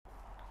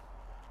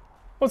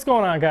What's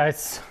going on,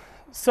 guys?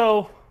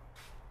 So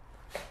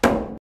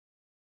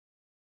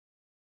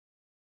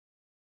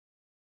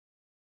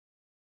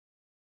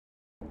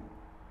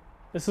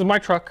this is my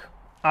truck,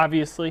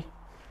 obviously.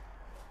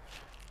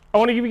 I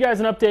want to give you guys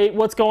an update,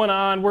 what's going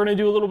on. We're gonna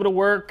do a little bit of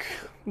work,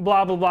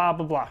 blah, blah, blah,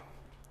 blah, blah.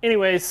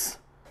 Anyways,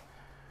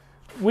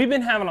 we've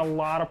been having a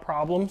lot of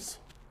problems.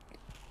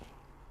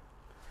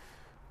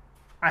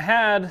 I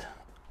had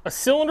a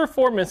cylinder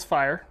 4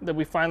 misfire that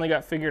we finally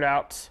got figured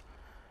out.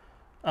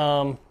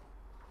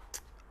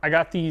 I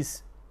got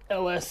these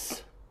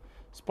LS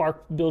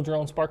build your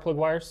own spark plug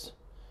wires.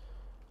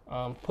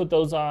 Put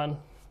those on,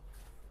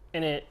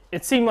 and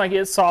it seemed like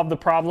it solved the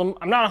problem.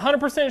 I'm not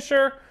 100%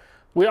 sure.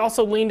 We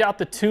also leaned out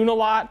the tune a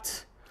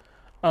lot.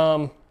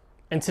 And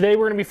today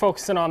we're gonna be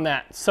focusing on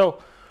that. So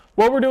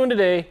what we're doing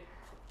today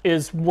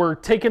is we're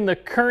taking the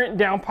current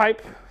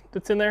downpipe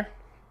that's in there.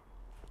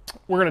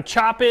 We're gonna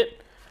chop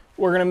it.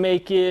 We're gonna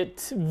make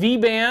it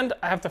V-band.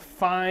 I have to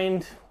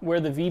find where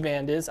the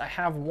V-band is. I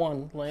have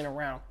one laying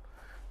around.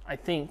 I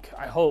think,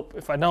 I hope.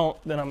 If I don't,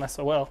 then I'm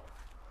SOL.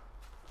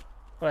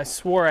 But I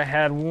swore I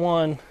had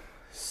one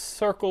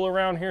circle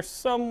around here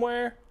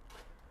somewhere.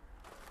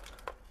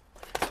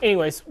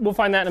 Anyways, we'll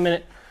find that in a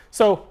minute.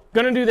 So,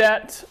 gonna do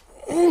that.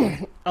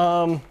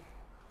 The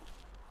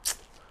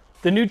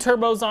new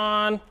turbo's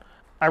on.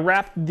 I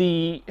wrapped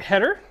the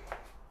header,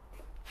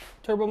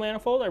 turbo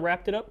manifold, I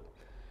wrapped it up.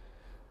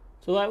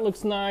 So that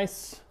looks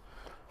nice.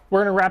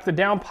 We're gonna wrap the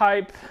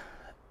downpipe,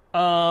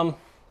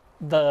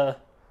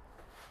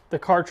 the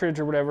cartridge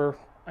or whatever,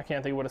 I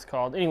can't think of what it's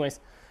called. Anyways,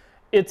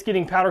 it's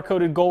getting powder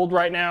coated gold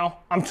right now.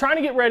 I'm trying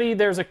to get ready.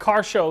 There's a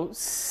car show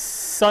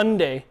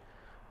Sunday.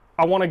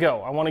 I wanna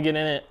go, I wanna get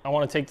in it. I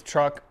wanna take the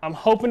truck. I'm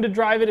hoping to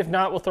drive it. If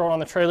not, we'll throw it on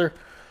the trailer.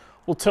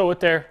 We'll tow it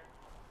there.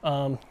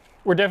 We're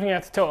definitely gonna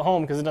have to tow it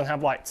home because it doesn't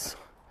have lights.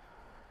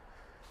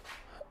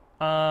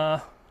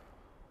 I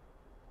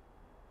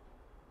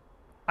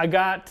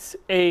got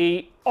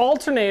a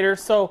alternator.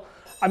 So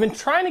I've been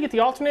trying to get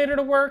the alternator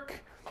to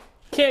work.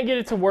 Can't get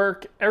it to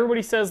work.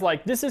 Everybody says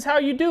like, this is how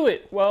you do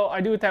it. Well, I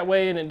do it that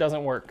way and it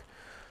doesn't work.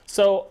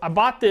 So I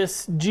bought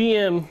this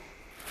GM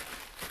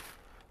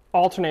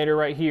alternator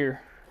right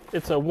here.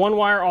 It's a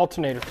 1-wire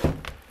alternator.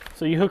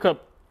 So you hook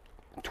up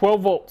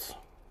 12 volts,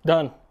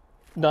 done,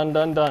 done,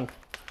 done,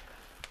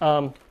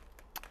 done.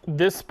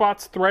 This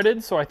spot's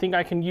threaded, so I think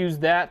I can use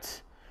that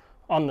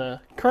on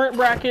the current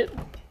bracket.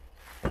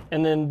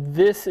 And then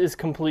this is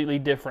completely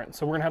different.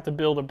 So we're gonna have to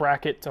build a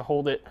bracket to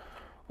hold it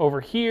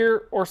over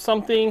here or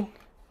something.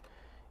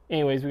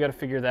 Anyways, we gotta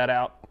figure that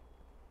out.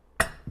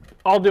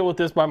 I'll deal with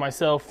this by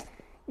myself.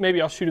 Maybe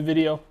I'll shoot a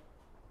video.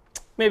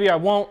 Maybe I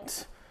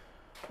won't.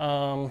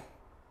 But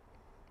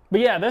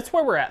yeah, that's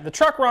where we're at. The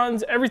truck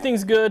runs,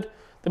 everything's good.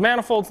 The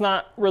manifold's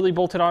not really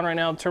bolted on right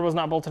now. The turbo's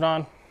not bolted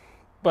on.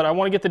 But I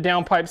wanna get the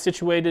downpipe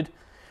situated.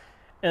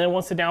 And then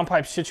once the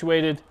downpipe's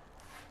situated,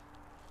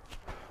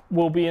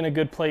 we'll be in a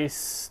good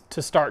place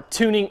to start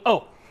tuning.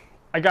 Oh,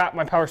 I got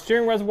my power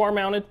steering reservoir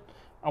mounted.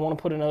 I want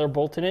to put another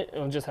bolt in it.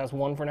 It just has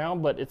one for now,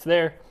 but it's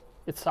there.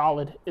 It's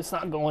solid. It's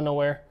not going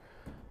nowhere.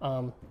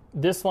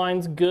 This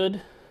line's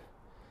good.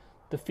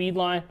 The feed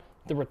line,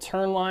 the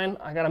return line,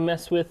 I got to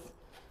mess with.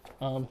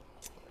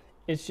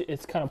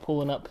 It's kind of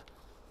pulling up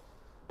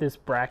this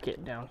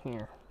bracket down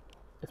here.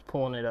 It's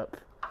pulling it up.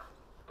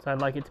 So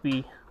I'd like it to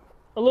be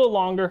a little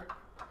longer.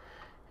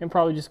 And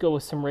probably just go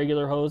with some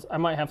regular hose. I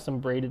might have some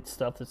braided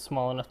stuff that's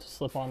small enough to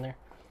slip on there.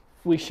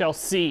 We shall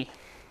see.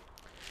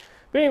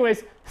 But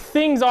anyways,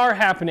 things are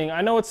happening.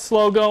 I know it's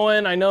slow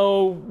going. I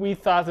know we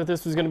thought that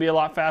this was gonna be a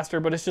lot faster,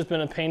 but it's just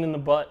been a pain in the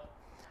butt.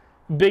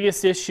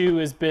 Biggest issue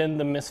has been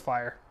the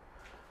misfire.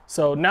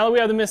 So now that we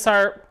have the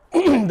misfire,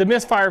 the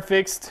misfire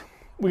fixed,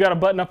 we gotta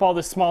button up all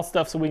this small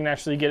stuff so we can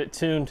actually get it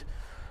tuned.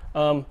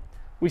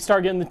 We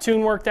start getting the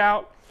tune worked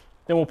out,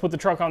 then we'll put the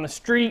truck on the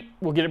street,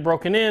 we'll get it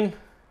broken in,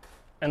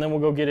 and then we'll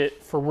go get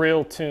it for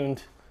real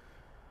tuned.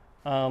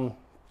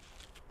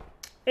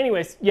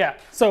 Anyways, yeah,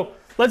 so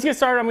let's get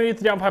started. I'm gonna get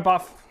the downpipe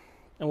off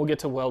and we'll get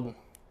to welding.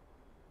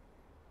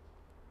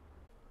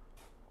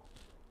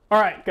 All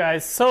right,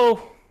 guys,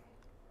 so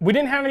we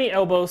didn't have any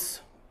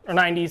elbows or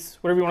 90s,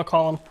 whatever you wanna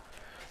call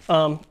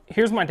them.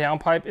 Here's my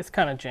downpipe. It's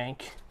kind of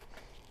jank.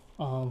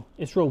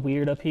 It's real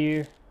weird up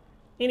here.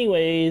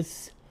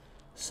 Anyways,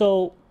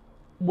 so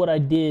what I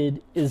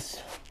did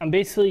is I'm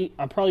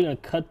probably gonna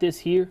cut this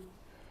here.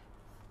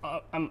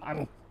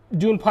 I'm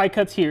doing pie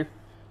cuts here.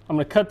 I'm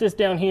gonna cut this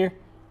down here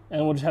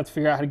and we'll just have to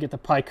figure out how to get the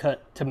pie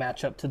cut to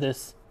match up to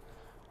this.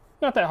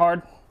 Not that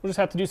hard. We'll just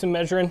have to do some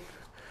measuring.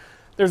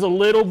 There's a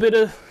little bit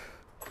of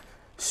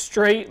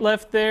straight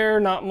left there,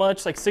 not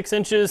much, like 6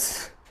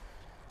 inches.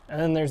 And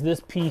then there's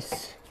this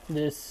piece,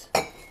 this,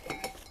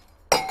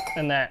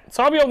 and that.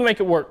 So I'll be able to make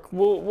it work.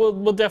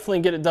 We'll definitely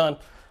get it done.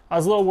 I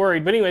was a little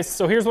worried, but anyways,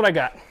 so here's what I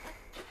got.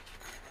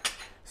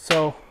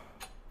 So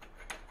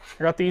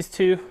I got these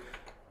two.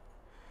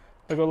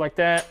 They'll go like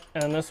that,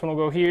 and this one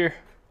will go here,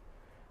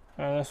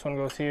 and this one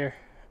goes here,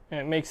 and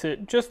it makes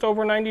it just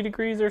over 90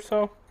 degrees or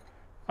so.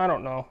 I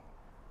don't know,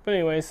 but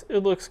anyways,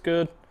 it looks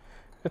good.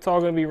 It's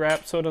all going to be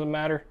wrapped, so it doesn't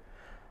matter.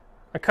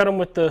 I cut them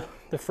with the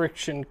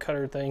friction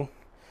cutter thing.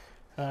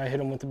 I hit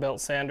them with the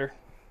belt sander.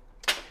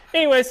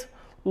 Anyways,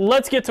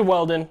 let's get to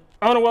welding.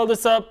 I'm gonna weld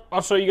this up.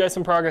 I'll show you guys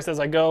some progress as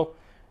I go,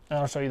 and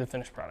I'll show you the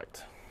finished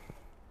product.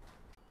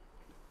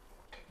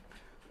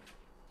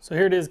 So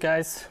here it is,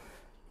 guys.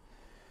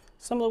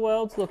 Some of the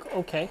welds look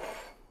okay,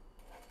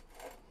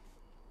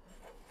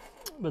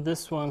 but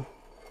this one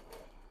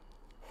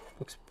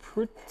looks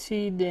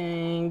pretty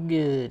dang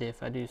good,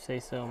 if I do say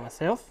so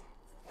myself.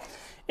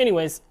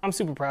 Anyways, I'm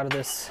super proud of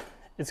this.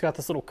 It's got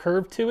this little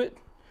curve to it,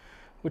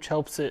 which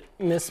helps it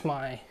miss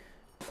my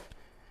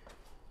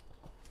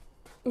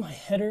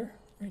header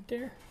right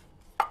there.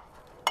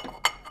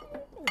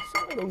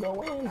 So it'll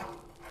go in,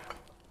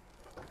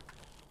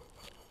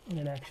 and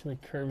it actually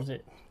curves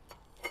it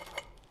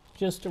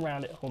just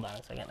around it. Hold on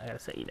a second, I gotta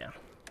set you down.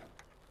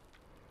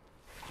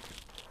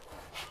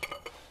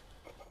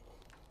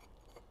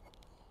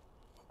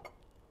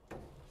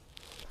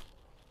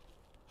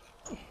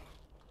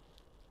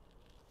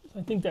 So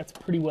I think that's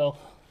pretty well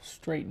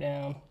straight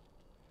down.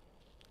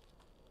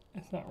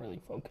 It's not really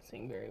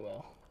focusing very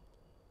well.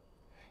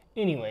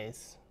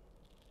 Anyways,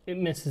 it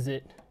misses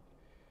it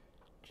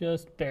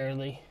just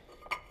barely.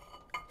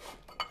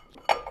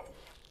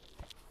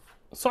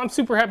 So I'm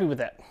super happy with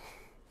that.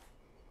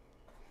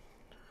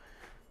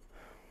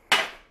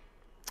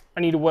 I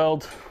need to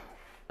weld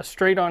a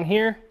straight on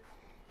here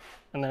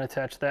and then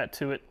attach that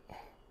to it,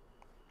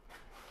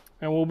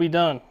 and we'll be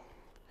done.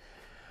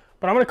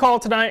 But I'm gonna call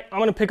it tonight. I'm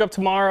gonna pick up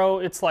tomorrow.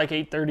 It's like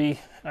 8:30.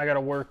 I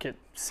gotta work at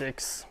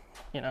 6,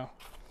 you know.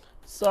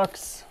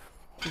 Sucks,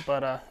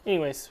 but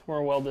anyways, we're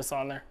gonna weld this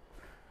on there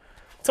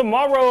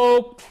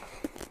tomorrow.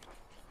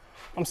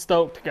 I'm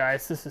stoked,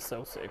 guys. This is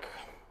so sick.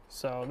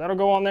 So that'll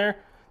go on there.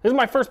 This is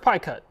my first pie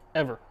cut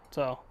ever,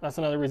 so that's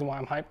another reason why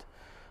I'm hyped.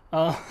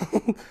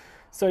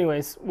 So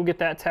anyways, we'll get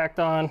that tacked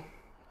on.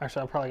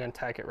 Actually, I'm probably gonna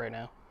tack it right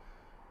now.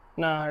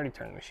 No, I already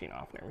turned the machine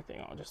off and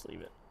everything. I'll just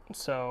leave it.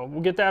 So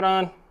we'll get that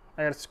on.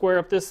 I gotta square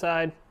up this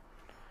side.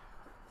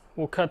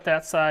 We'll cut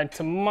that side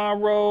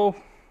tomorrow,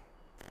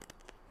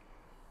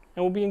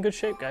 and we'll be in good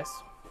shape, guys.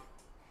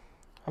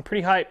 I'm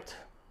pretty hyped.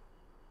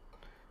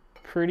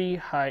 Pretty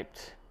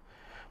hyped.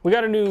 We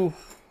got a new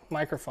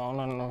microphone.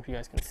 I don't know if you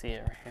guys can see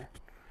it right here.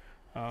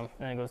 And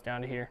it goes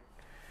down to here.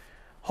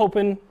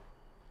 Hoping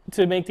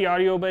to make the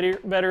audio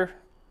better.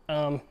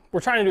 We're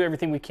trying to do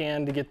everything we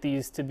can to get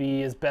these to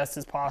be as best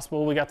as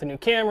possible. We got the new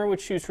camera,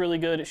 which shoots really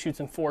good. It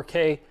shoots in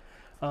 4K.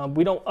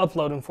 We don't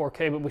upload in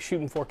 4K, but we shoot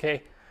in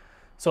 4K.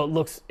 So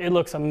it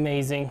looks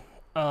amazing.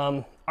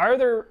 Our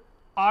other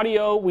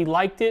audio, we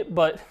liked it,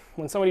 but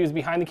when somebody was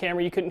behind the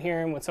camera, you couldn't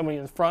hear him. When somebody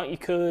in front, you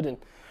could. And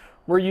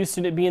we're used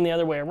to it being the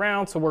other way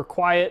around. So we're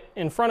quiet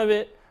in front of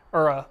it,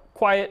 or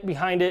quiet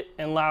behind it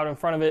and loud in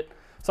front of it.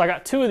 So I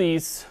got 2 of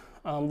these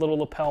little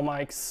lapel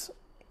mics,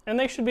 and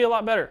they should be a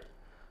lot better.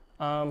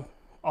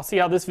 I'll see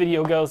how this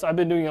video goes. I've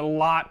been doing a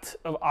lot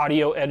of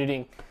audio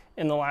editing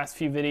in the last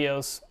few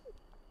videos,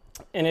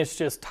 and it's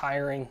just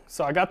tiring.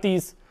 So I got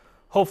these.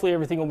 Hopefully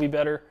everything will be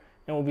better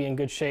and we'll be in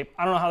good shape.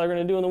 I don't know how they're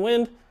gonna do in the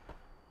wind,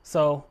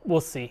 so we'll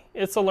see.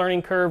 It's a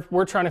learning curve.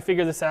 We're trying to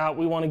figure this out.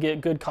 We wanna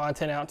get good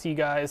content out to you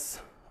guys,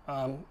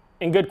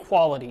 in good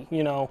quality,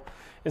 you know,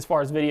 as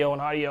far as video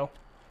and audio.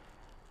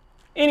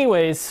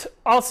 Anyways,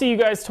 I'll see you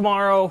guys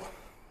tomorrow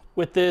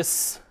with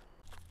this.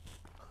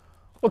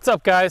 What's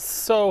up, guys?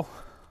 So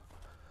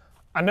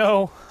I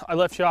know I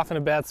left you off in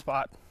a bad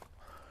spot.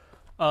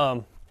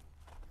 I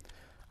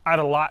had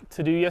a lot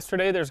to do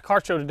yesterday. There's a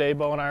car show today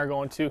Bo and I are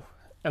going to,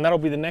 and that'll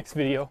be the next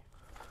video.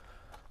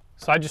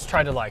 So I just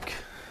tried to like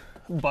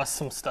bust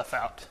some stuff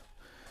out.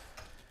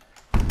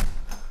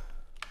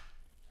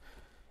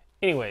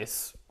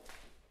 Anyways,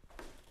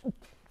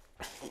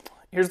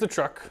 here's the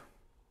truck.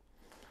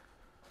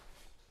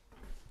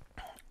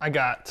 I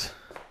got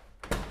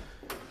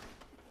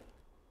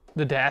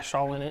the dash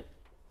all in it.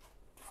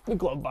 The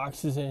glove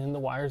box is in, the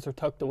wires are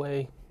tucked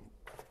away.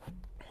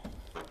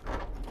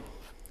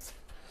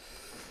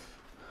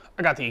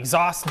 I got the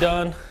exhaust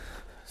done,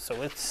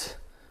 so it's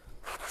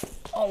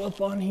all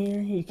up on here.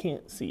 You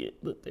can't see it,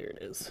 but there it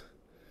is.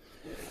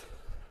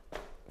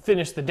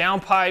 Finished the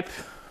downpipe,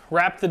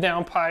 wrapped the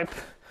downpipe,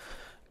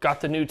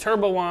 got the new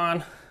turbo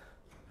on,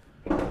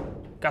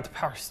 got the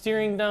power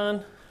steering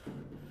done.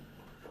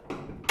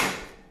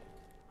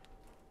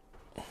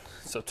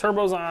 So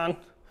turbo's on,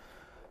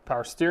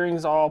 power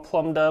steering's all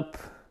plumbed up,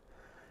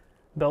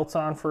 belt's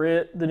on for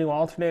it, the new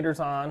alternator's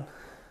on,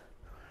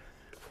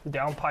 the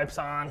downpipe's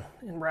on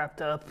and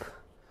wrapped up,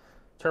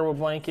 turbo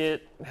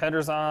blanket,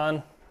 header's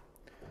on,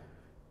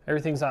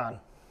 everything's on.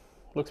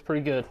 Looks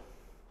pretty good.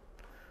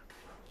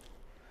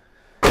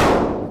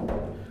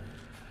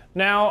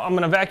 Now I'm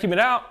gonna vacuum it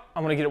out,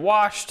 I'm gonna get it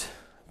washed,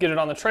 get it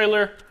on the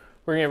trailer,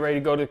 we're gonna get ready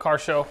to go to the car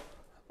show.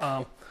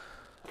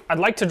 I'd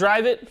like to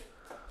drive it,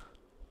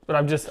 but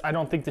I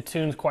don't think the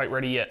tune's quite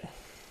ready yet.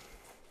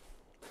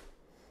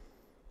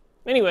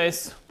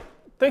 Anyways,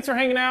 thanks for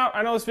hanging out.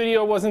 I know this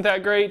video wasn't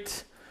that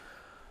great.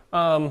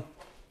 If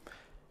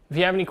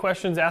you have any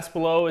questions, ask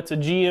below. It's a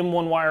GM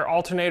 1-wire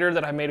alternator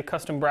that I made a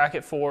custom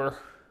bracket for.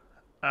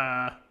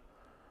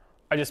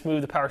 I just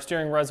moved the power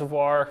steering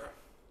reservoir.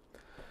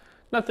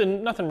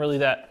 Nothing really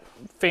that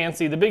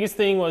fancy. The biggest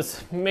thing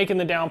was making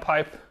the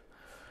downpipe.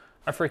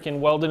 I freaking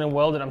welded and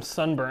welded. I'm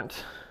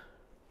sunburnt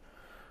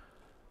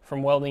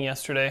from welding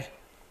yesterday.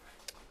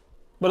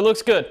 But it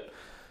looks good.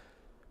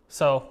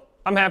 So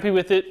I'm happy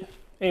with it.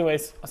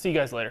 Anyways, I'll see you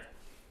guys later.